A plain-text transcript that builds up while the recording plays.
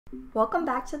Welcome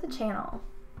back to the channel.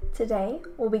 Today,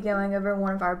 we'll be going over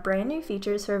one of our brand new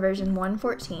features for version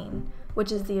 1.14, which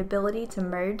is the ability to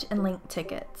merge and link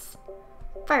tickets.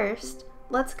 First,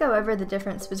 let's go over the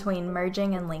difference between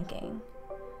merging and linking.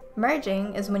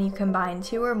 Merging is when you combine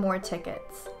two or more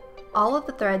tickets. All of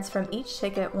the threads from each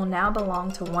ticket will now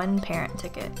belong to one parent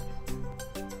ticket.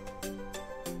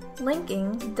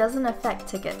 Linking doesn't affect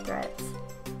ticket threads.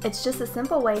 It's just a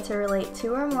simple way to relate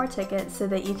two or more tickets so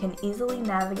that you can easily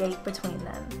navigate between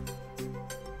them.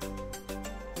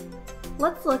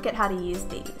 Let's look at how to use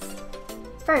these.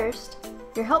 First,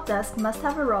 your help desk must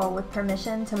have a role with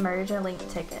permission to merge or link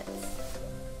tickets.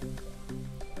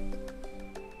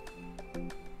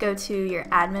 Go to your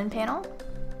admin panel,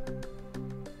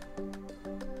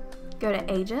 go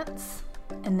to Agents,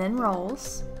 and then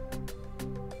Roles.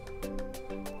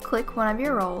 Click one of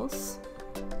your roles,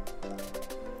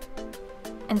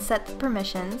 and set the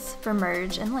permissions for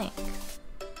merge and link.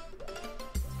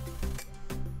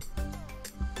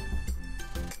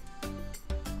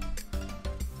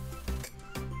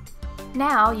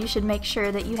 Now you should make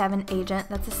sure that you have an agent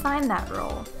that's assigned that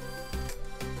role.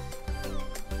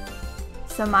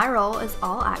 So my role is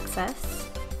All Access.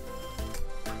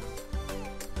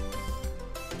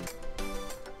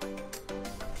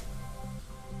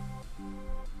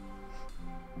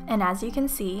 And as you can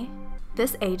see,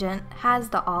 this agent has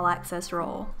the All Access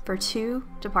role for two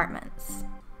departments.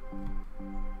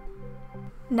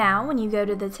 Now, when you go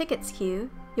to the tickets queue,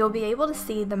 you'll be able to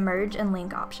see the merge and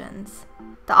link options.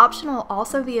 The option will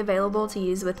also be available to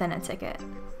use within a ticket.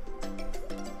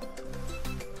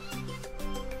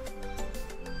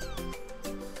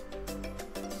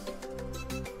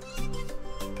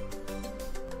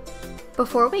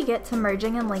 Before we get to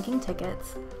merging and linking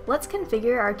tickets, let's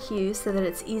configure our queue so that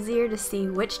it's easier to see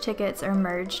which tickets are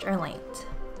merged or linked.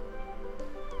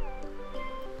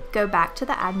 Go back to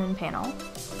the admin panel,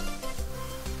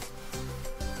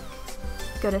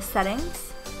 go to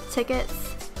Settings,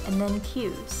 Tickets, and then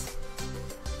Queues.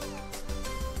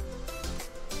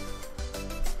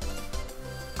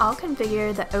 I'll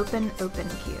configure the Open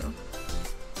queue.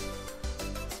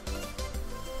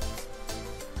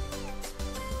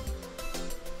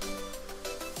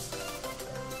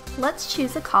 Let's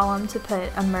choose a column to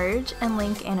put a merge and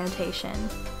link annotation.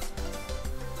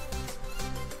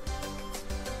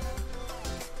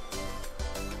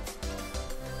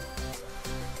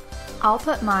 I'll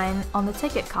put mine on the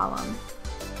ticket column.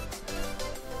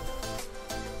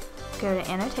 Go to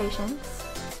Annotations.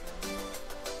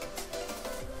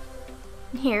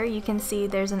 Here you can see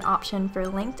there's an option for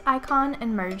linked icon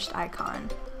and merged icon.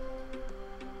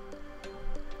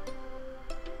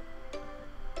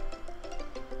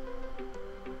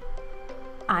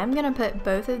 I'm going to put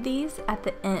both of these at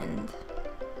the end.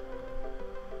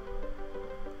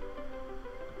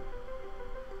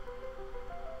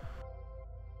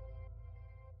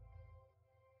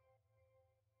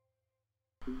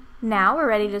 Now we're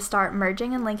ready to start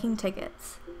merging and linking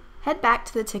tickets. Head back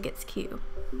to the tickets queue.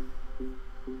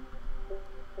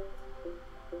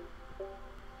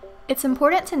 It's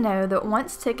important to know that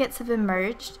once tickets have been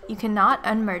merged, you cannot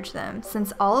unmerge them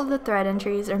since all of the thread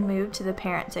entries are moved to the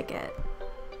parent ticket.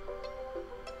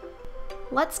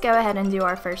 Let's go ahead and do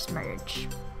our first merge.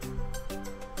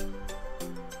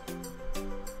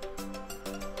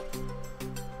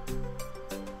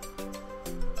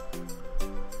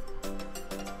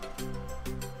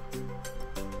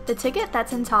 The ticket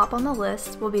that's in top on the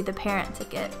list will be the parent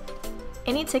ticket.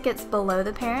 Any tickets below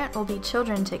the parent will be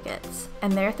children tickets,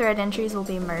 and their thread entries will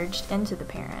be merged into the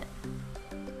parent.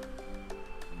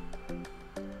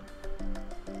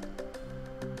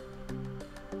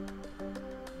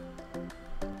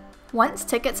 Once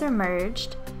tickets are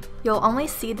merged, you'll only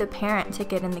see the parent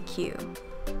ticket in the queue.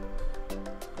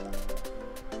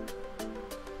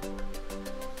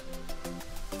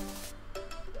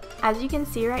 As you can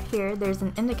see right here, there's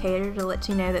an indicator to let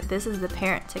you know that this is the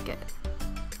parent ticket.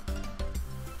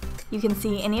 You can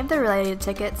see any of the related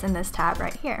tickets in this tab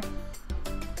right here.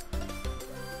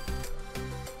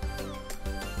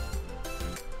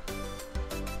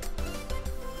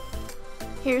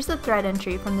 Here's the thread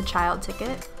entry from the child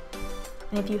ticket.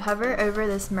 And if you hover over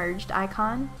this merged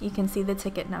icon, you can see the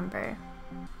ticket number.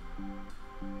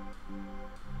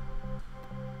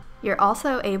 You're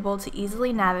also able to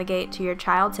easily navigate to your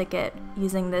child ticket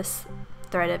using this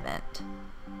thread event.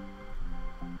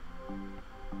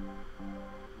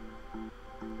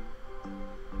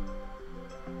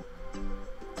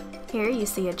 Here you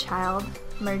see a child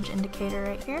merge indicator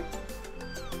right here.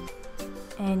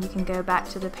 And you can go back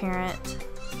to the parent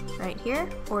right here,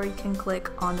 or you can click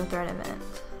on the thread event.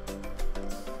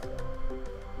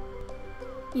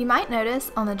 You might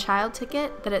notice on the child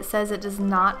ticket that it says it does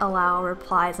not allow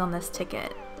replies on this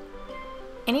ticket.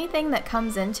 Anything that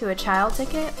comes into a child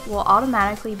ticket will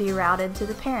automatically be routed to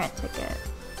the parent ticket.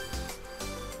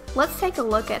 Let's take a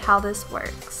look at how this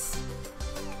works.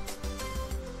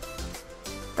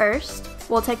 First,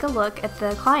 we'll take a look at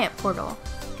the client portal.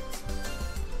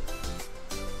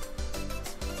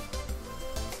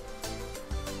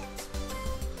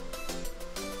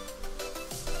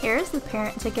 Here's the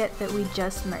parent ticket that we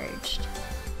just merged.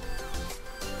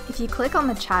 If you click on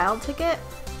the child ticket,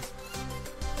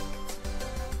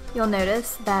 you'll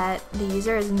notice that the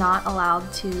user is not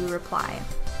allowed to reply.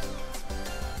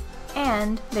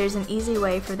 And there's an easy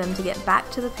way for them to get back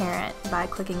to the parent by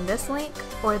clicking this link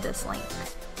or this link.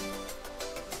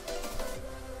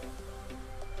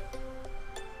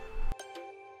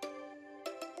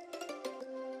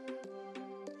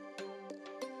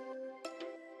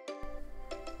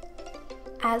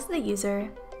 As the user,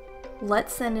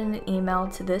 let's send in an email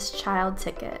to this child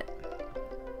ticket.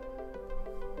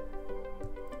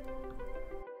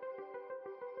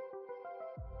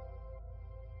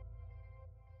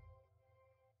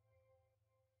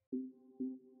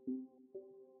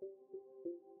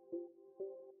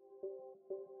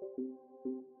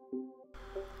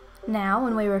 Now,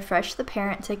 when we refresh the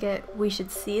parent ticket, we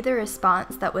should see the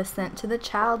response that was sent to the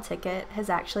child ticket has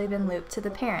actually been looped to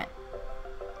the parent.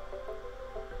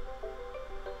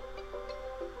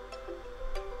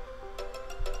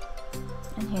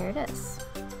 And here it is.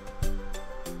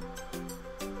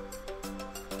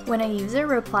 When a user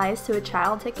replies to a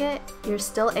child ticket, you're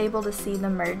still able to see the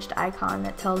merged icon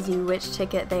that tells you which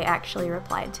ticket they actually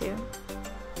replied to.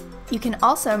 You can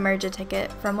also merge a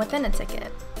ticket from within a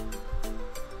ticket.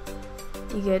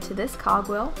 You go to this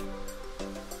cogwheel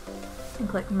and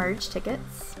click Merge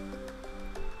Tickets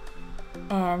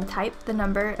and type the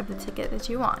number of the ticket that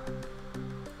you want.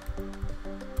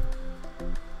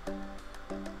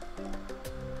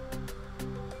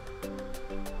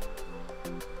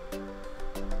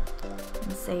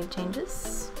 And save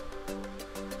changes.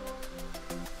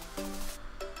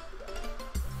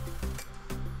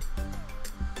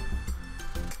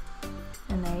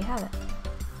 And there you have it.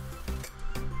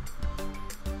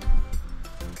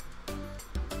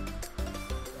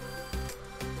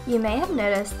 You may have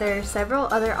noticed there are several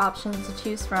other options to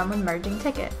choose from when merging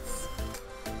tickets.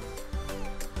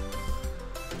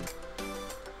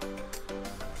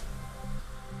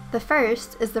 The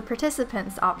first is the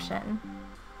Participants option.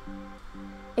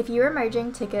 If you are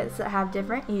merging tickets that have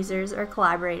different users or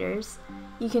collaborators,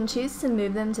 you can choose to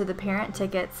move them to the parent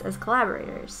tickets as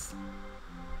collaborators.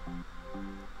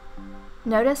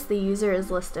 Notice the user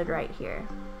is listed right here.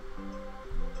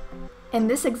 In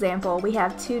this example, we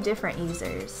have two different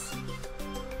users.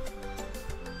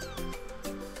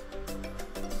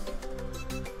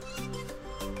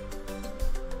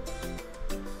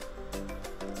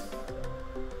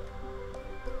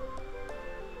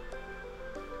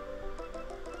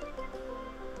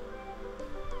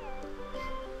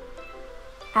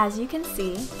 As you can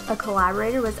see, a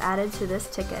collaborator was added to this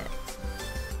ticket.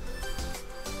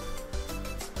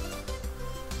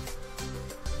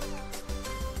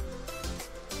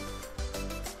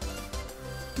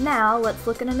 Now let's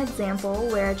look at an example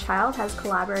where a child has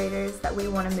collaborators that we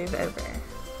want to move over.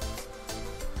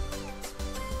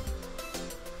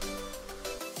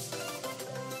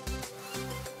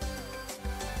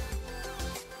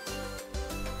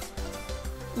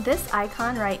 This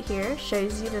icon right here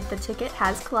shows you that the ticket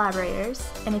has collaborators,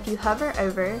 and if you hover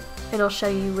over, it'll show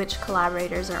you which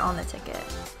collaborators are on the ticket.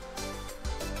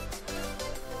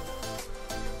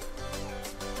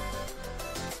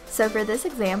 So for this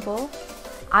example,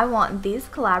 I want these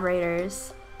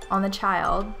collaborators on the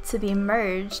child to be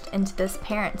merged into this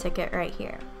parent ticket right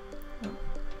here.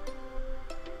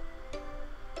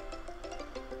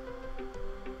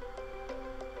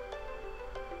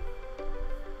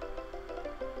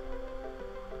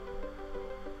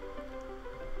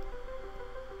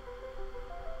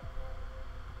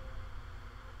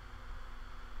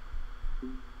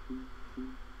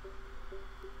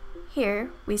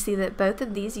 Here, we see that both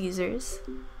of these users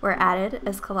were added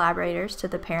as collaborators to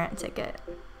the parent ticket.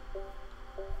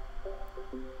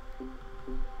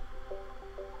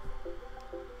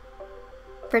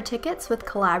 For tickets with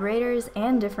collaborators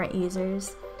and different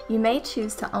users, you may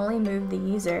choose to only move the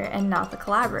user and not the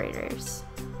collaborators.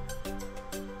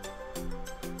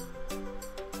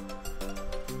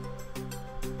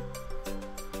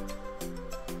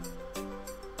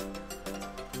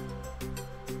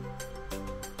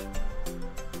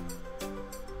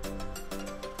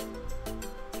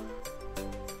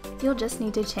 You'll just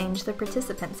need to change the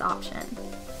participants option.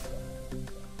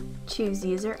 choose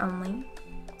User Only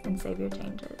and save your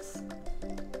changes.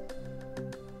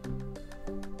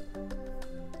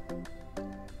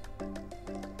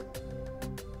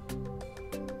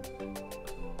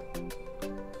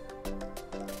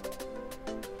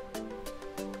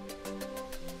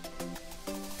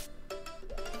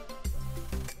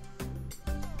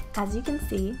 As you can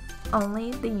see,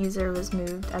 only the user was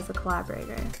moved as a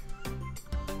collaborator.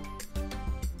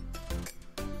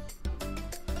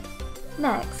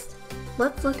 Next,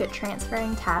 let's look at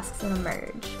transferring tasks in a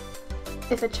merge.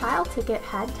 If a child ticket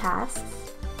had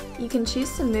tasks, you can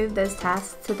choose to move those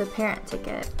tasks to the parent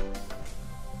ticket.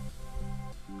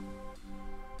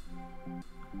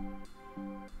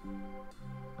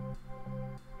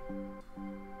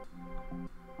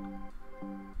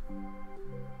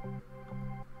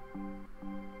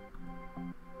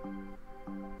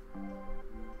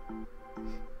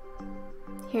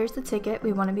 Here's the ticket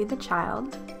we want to be the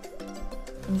child,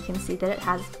 and you can see that it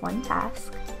has one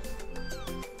task.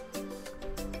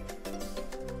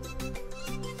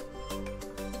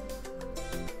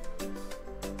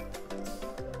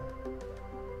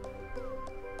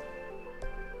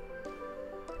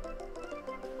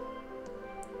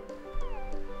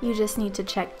 You just need to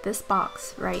check this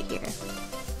box right here.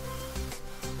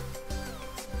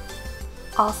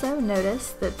 Also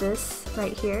notice that this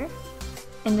right here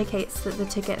indicates that the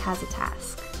ticket has a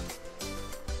task.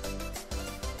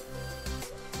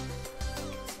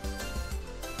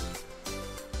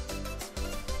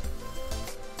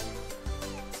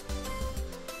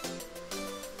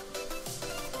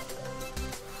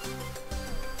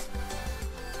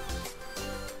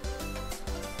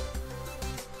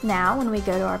 Now, when we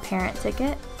go to our parent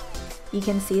ticket, you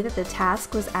can see that the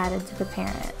task was added to the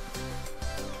parent.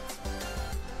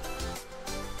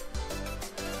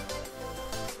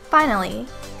 Finally,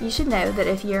 you should know that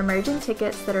if you're merging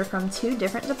tickets that are from two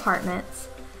different departments,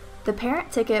 the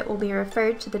parent ticket will be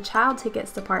referred to the child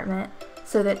tickets department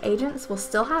so that agents will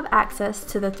still have access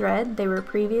to the thread they were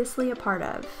previously a part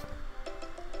of.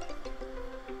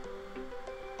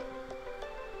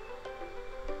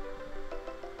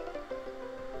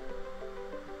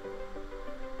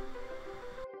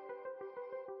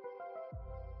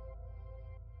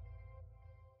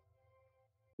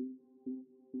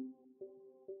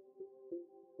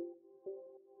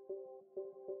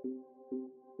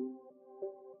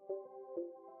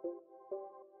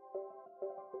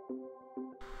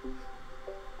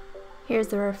 Here's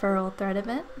the referral thread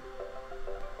event,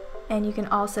 and you can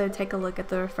also take a look at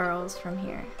the referrals from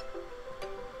here.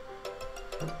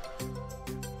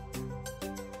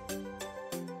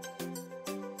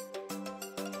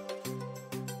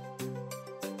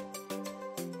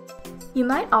 You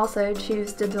might also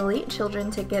choose to delete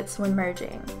children tickets when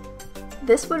merging.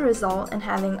 This would result in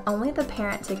having only the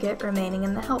parent ticket remaining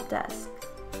in the help desk.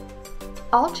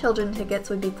 All children tickets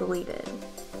would be deleted.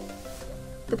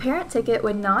 The parent ticket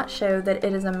would not show that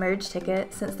it is a merge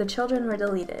ticket since the children were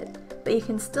deleted, but you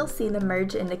can still see the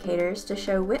merge indicators to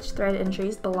show which thread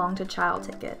entries belong to child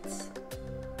tickets.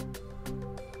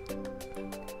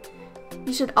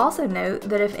 You should also note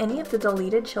that if any of the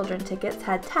deleted children tickets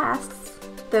had tasks,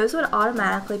 those would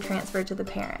automatically transfer to the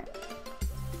parent.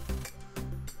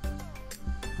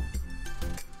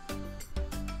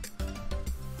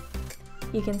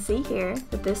 You can see here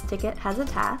that this ticket has a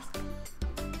task,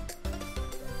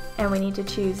 and we need to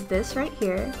choose this right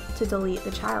here to delete the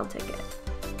child ticket.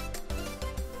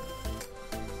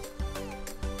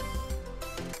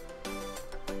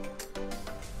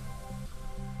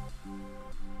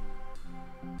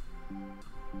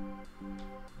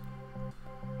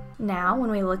 Now, when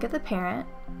we look at the parent,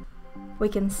 we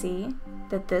can see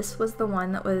that this was the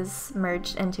one that was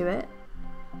merged into it.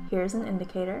 Here's an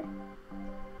indicator.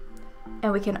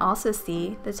 And we can also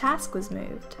see the task was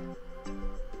moved.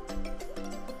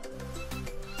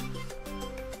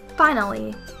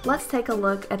 Finally, let's take a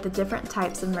look at the different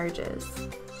types of merges.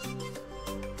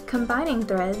 Combining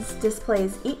threads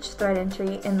displays each thread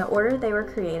entry in the order they were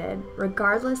created,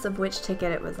 regardless of which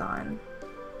ticket it was on.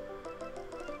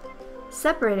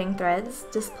 Separating threads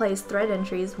displays thread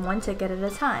entries one ticket at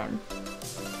a time.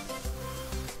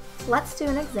 Let's do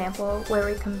an example where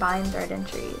we combine thread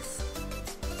entries.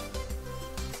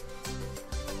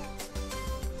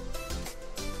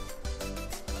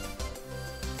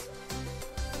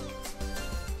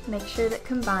 Make sure that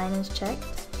Combine is checked.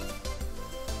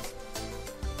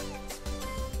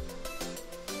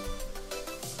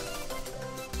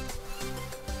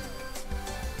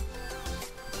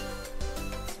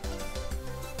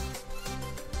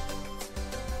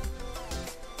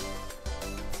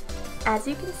 As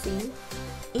you can see,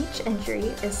 each entry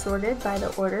is sorted by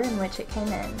the order in which it came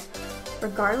in,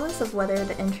 regardless of whether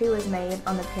the entry was made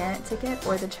on the parent ticket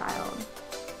or the child.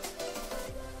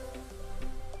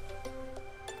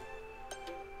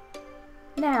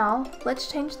 Now,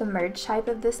 let's change the merge type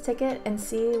of this ticket and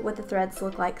see what the threads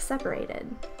look like separated.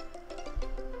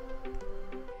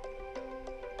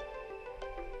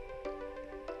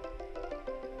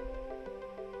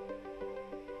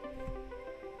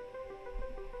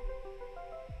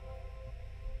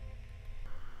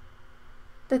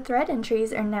 The thread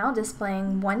entries are now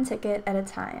displaying one ticket at a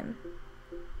time.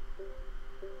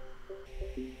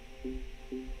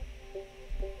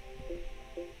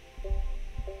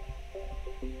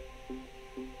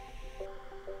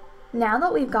 Now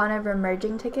that we've gone over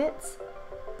merging tickets,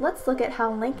 let's look at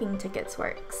how linking tickets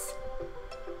works.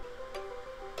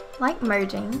 Like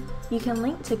merging, you can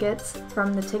link tickets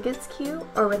from the tickets queue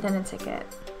or within a ticket.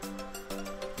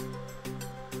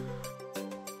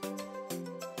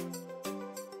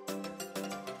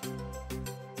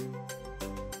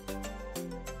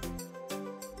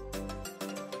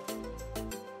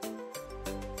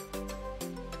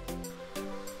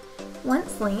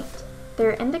 Once linked, there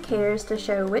are indicators to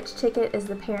show which ticket is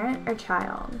the parent or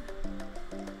child.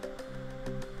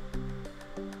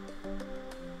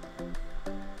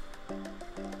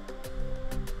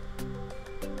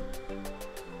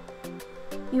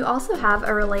 You also have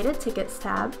a Related Tickets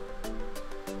tab,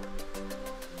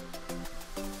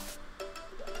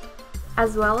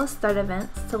 as well as thread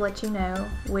events to let you know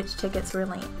which tickets were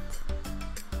linked.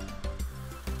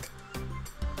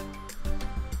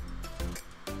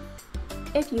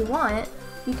 If you want,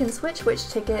 you can switch which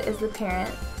ticket is the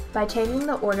parent by changing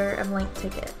the order of linked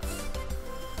tickets.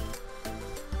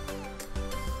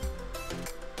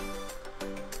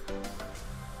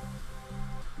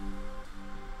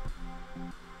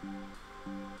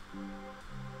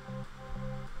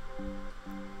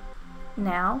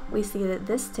 Now we see that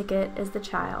this ticket is the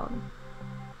child.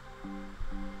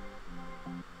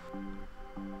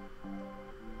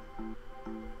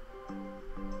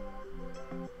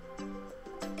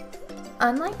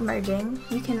 Unlike merging,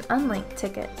 you can unlink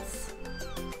tickets.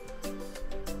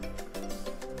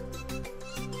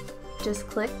 Just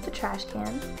click the trash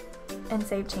can and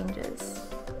save changes.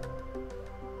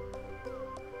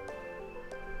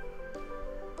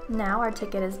 Now our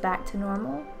ticket is back to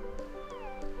normal,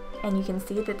 and you can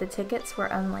see that the tickets were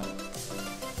unlinked.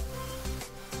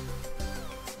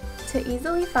 To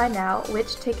easily find out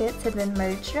which tickets have been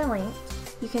merged or linked,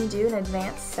 you can do an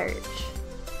advanced search.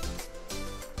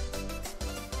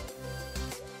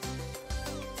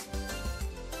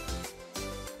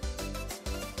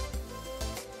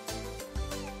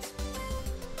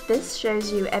 This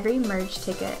shows you every merged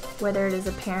ticket, whether it is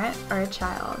a parent or a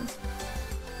child.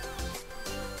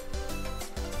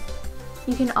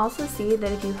 You can also see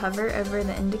that if you hover over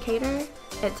the indicator,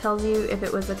 it tells you if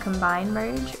it was a combined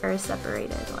merge or a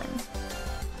separated one.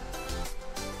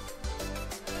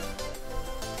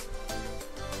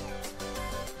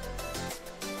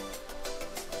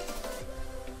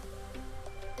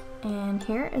 And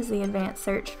here is the advanced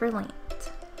search for linked.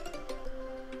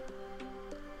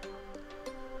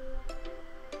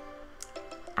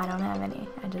 I don't have any,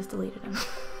 I just deleted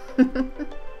them.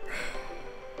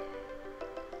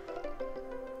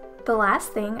 The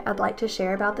last thing I'd like to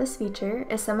share about this feature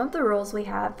is some of the rules we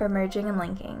have for merging and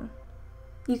linking.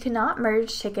 You cannot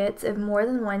merge tickets if more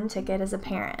than one ticket is a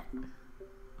parent.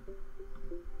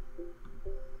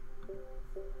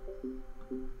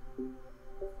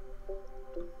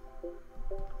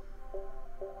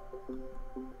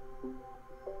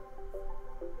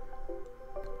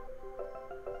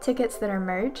 Tickets that are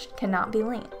merged cannot be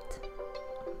linked.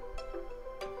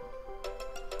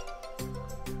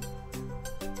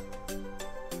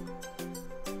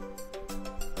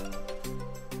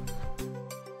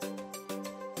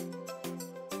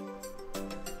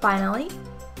 Finally,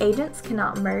 agents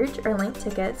cannot merge or link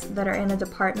tickets that are in a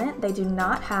department they do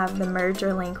not have the merge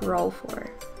or link role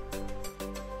for.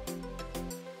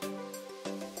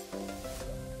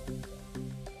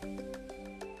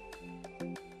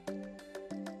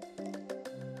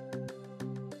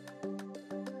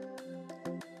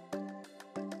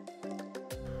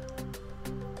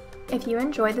 If you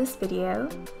enjoyed this video,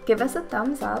 give us a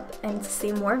thumbs up, and to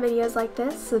see more videos like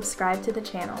this, subscribe to the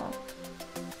channel.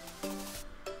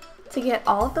 To get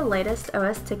all of the latest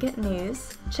osTicket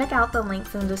news, check out the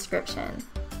links in the description.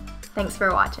 Thanks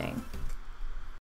for watching.